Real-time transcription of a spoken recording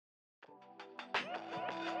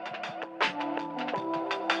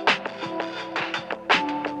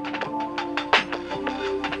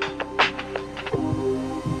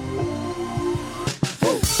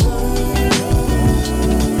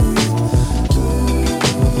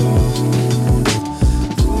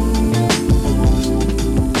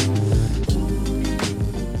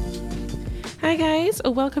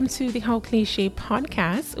welcome to the How Cliche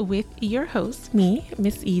podcast with your host, me,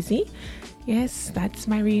 Miss Easy. Yes, that's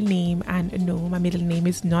my real name, and no, my middle name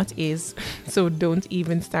is not Is, so don't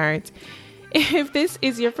even start. If this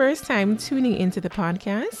is your first time tuning into the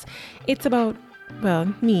podcast, it's about,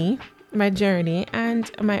 me, my journey, and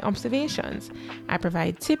my observations. I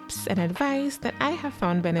provide tips and advice that I have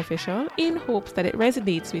found beneficial in hopes that it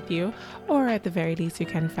resonates with you, or at the very least, you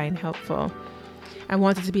can find helpful. I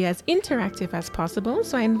want it to be as interactive as possible,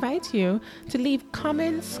 so I invite you to leave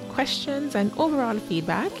comments, questions, and overall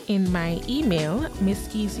feedback in my email,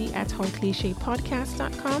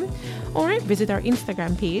 misseasy@howclichepodcast.com, or visit our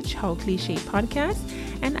Instagram page, How Cliche Podcast,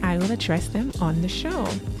 and I will address them on the show.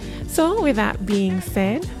 So with that being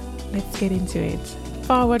said, let's get into it.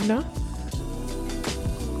 Forward now.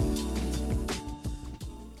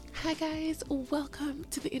 Hi guys, welcome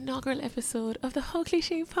to the inaugural episode of the How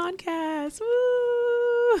Cliche Podcast. Woo!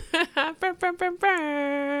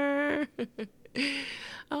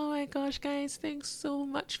 Oh my gosh, guys, thanks so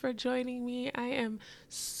much for joining me. I am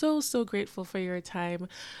so grateful for your time.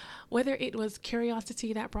 Whether it was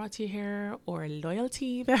curiosity that brought you here or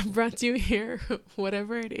loyalty that brought you here,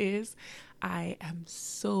 whatever it is, I am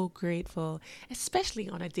so grateful, especially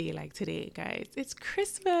on a day like today, guys. It's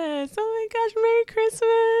Christmas. Oh my gosh, Merry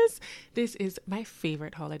Christmas. This is my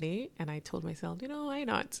favorite holiday, and I told myself, why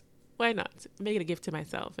not? Why not? Make it a gift to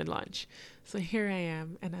myself and launch. So here I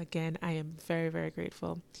am, and again, I am very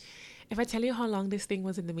grateful. If I tell you how long this thing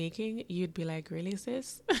was in the making, you'd be like, really,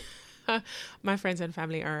 sis? My friends and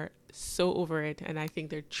family are so over it, and I think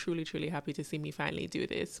they're truly happy to see me finally do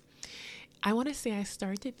this. I want to say I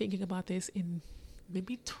started thinking about this in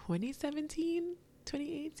maybe 2017,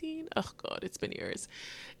 2018. Oh God, it's been years.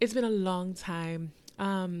 It's been a long time.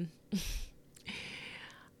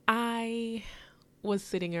 I was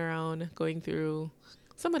sitting around going through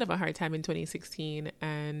somewhat of a hard time in 2016,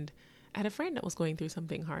 and I had a friend that was going through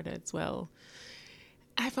something hard as well.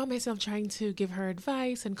 I found myself trying to give her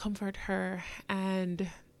advice and comfort her,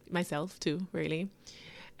 and myself too, really.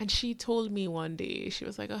 And she told me one day, she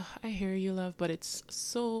was like, oh, I hear you, love, but it's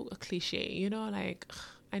so a cliche,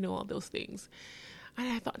 I know all those things. And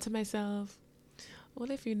I thought to myself,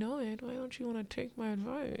 well, if you know it, why don't you want to take my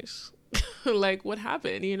advice? Like, what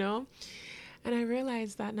happened, And I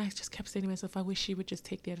realized that, and I just kept saying to myself, I wish she would just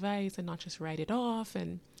take the advice and not just write it off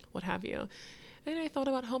and what have you. And I thought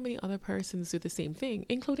about how many other persons do the same thing,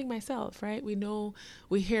 including myself, right? We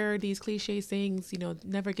hear these cliche things,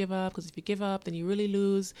 never give up, because if you give up, then you really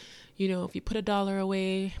lose. If you put $1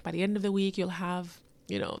 away, by the end of the week, you'll have,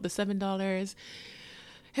 the $7.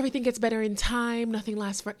 Everything gets better in time. Nothing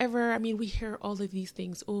lasts forever. I mean, we hear all of these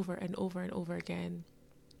things over and over and over again.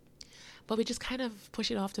 But we just kind of push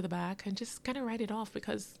it off to the back and just kind of write it off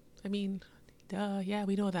because, duh, yeah,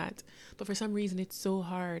 we know that. But for some reason, it's so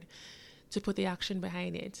hard to put the action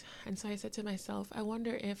behind it. And so I said to myself, I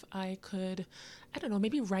wonder if I could,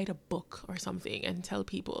 maybe write a book or something and tell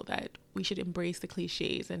people that we should embrace the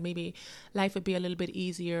cliches and maybe life would be a little bit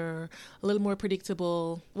easier, a little more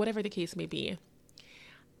predictable, whatever the case may be.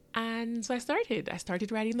 And so I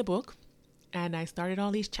started writing the book, and I started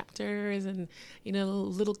all these chapters and,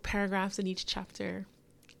 little paragraphs in each chapter.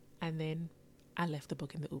 And then I left the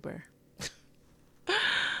book in the Uber.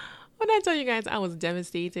 When I tell you guys I was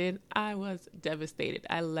devastated, I left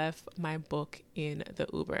my book in the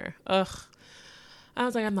Uber. Ugh. I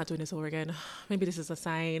was like, I'm not doing this over again. Maybe this is a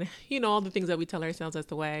sign. All the things that we tell ourselves as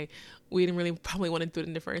to why we didn't really probably want to do it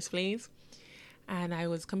in the first place. And I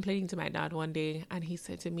was complaining to my dad one day, and he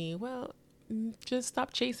said to me, well, just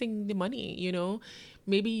stop chasing the money,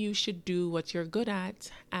 Maybe you should do what you're good at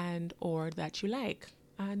or that you like,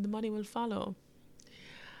 and the money will follow.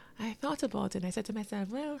 I thought about it and I said to myself,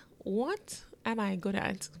 well, what am I good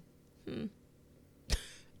at? And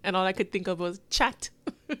all I could think of was chat.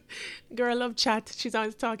 Girl, I love chat. She's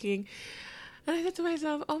always talking. And I said to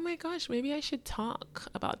myself, oh my gosh, maybe I should talk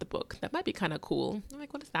about the book. That might be kind of cool. I'm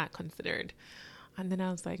like, what is that considered? And then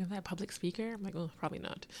I was like, am I a public speaker? I'm like, oh, probably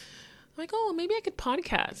not. I'm like, oh, maybe I could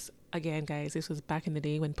podcast. Again, guys, this was back in the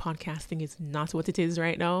day when podcasting is not what it is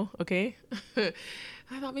right now, okay? I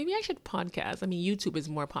thought maybe I should podcast. YouTube is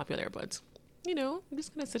more popular, but, I'm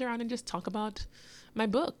just going to sit around and just talk about my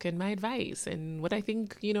book and my advice and what I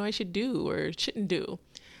think, I should do or shouldn't do.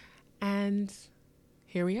 And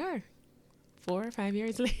here we are, 4 or 5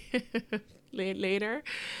 years later.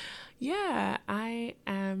 Yeah, I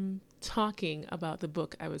am talking about the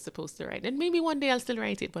book I was supposed to write. And maybe one day I'll still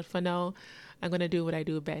write it, but for now, I'm going to do what I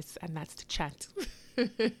do best, and that's to chat.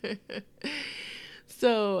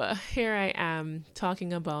 So here I am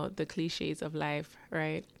talking about the cliches of life,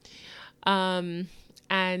 right? And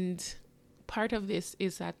part of this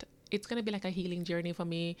is that it's going to be like a healing journey for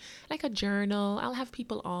me, like a journal. I'll have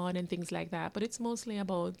people on and things like that, but it's mostly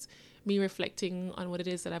about me reflecting on what it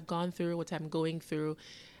is that I've gone through, what I'm going through,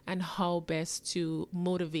 and how best to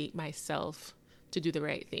motivate myself to do the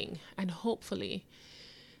right thing. And hopefully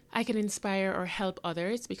I can inspire or help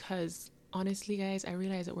others, because honestly, guys, I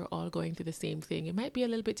realize that we're all going through the same thing. It might be a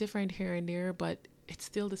little bit different here and there, but it's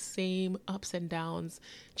still the same ups and downs,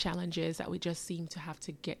 challenges that we just seem to have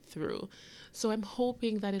to get through. So I'm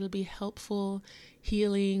hoping that it'll be helpful,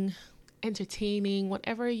 healing, entertaining,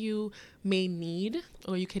 whatever you may need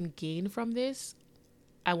or you can gain from this.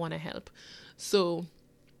 I want to help. So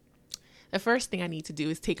the first thing I need to do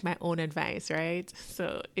is take my own advice, right?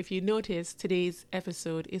 So if you notice, today's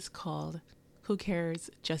episode is called Who Cares?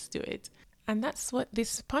 Just Do It. And that's what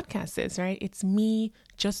this podcast is, right? It's me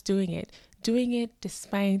just doing it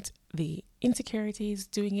despite the insecurities,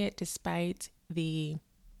 doing it despite the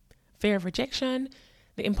fear of rejection,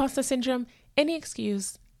 the imposter syndrome, any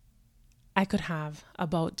excuse I could have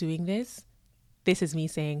about doing this. This is me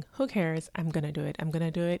saying, who cares? I'm going to do it. I'm going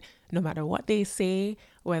to do it no matter what they say,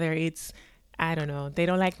 whether it's, I don't know, they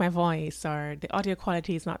don't like my voice, or the audio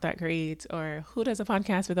quality is not that great, or who does a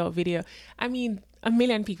podcast without video? I mean, a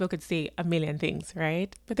million people could say a million things,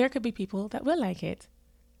 right? But there could be people that will like it.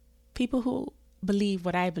 People who believe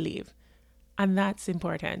what I believe. And that's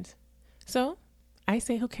important. So I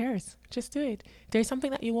say, who cares? Just do it. There's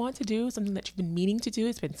something that you want to do, something that you've been meaning to do,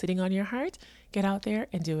 it's been sitting on your heart. Get out there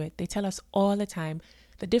and do it. They tell us all the time,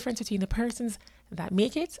 the difference between the persons that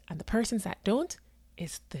make it and the persons that don't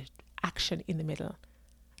is the action in the middle.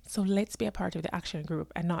 So let's be a part of the action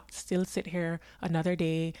group and not still sit here another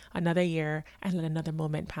day, another year, and let another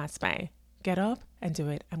moment pass by. Get up and do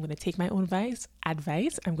it. I'm going to take my own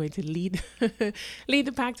advice. I'm going to lead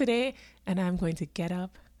the pack today, and I'm going to get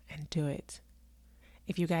up and do it.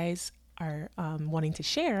 If you guys are wanting to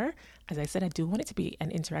share, as I said, I do want it to be an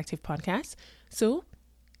interactive podcast. So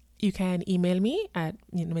you can email me at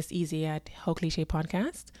Miss Easy at How Cliche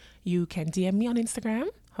Podcast. You can DM me on Instagram,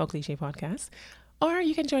 How Cliche Podcast. Or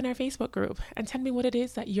you can join our Facebook group and tell me what it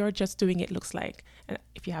is that you're just doing it looks like. And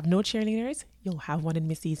if you have no cheerleaders, you'll have one in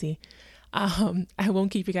Miss Easy. I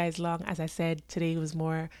won't keep you guys long. As I said, today was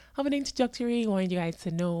more of an introductory, wanting you guys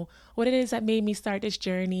to know what it is that made me start this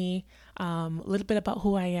journey, a little bit about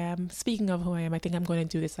who I am. Speaking of who I am, I think I'm going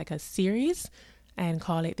to do this like a series and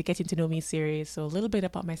call it the Getting to Know Me series. So a little bit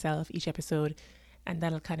about myself each episode, and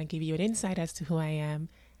that'll kind of give you an insight as to who I am.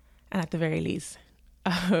 And at the very least,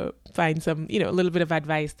 find some, a little bit of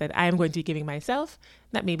advice that I am going to be giving myself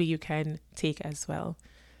that maybe you can take as well.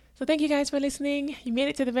 So thank you guys for listening. You made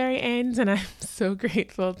it to the very end, and I'm so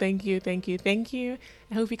grateful. Thank you.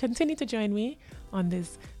 I hope you continue to join me on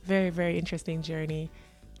this very, very interesting journey.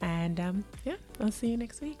 And I'll see you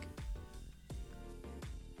next week.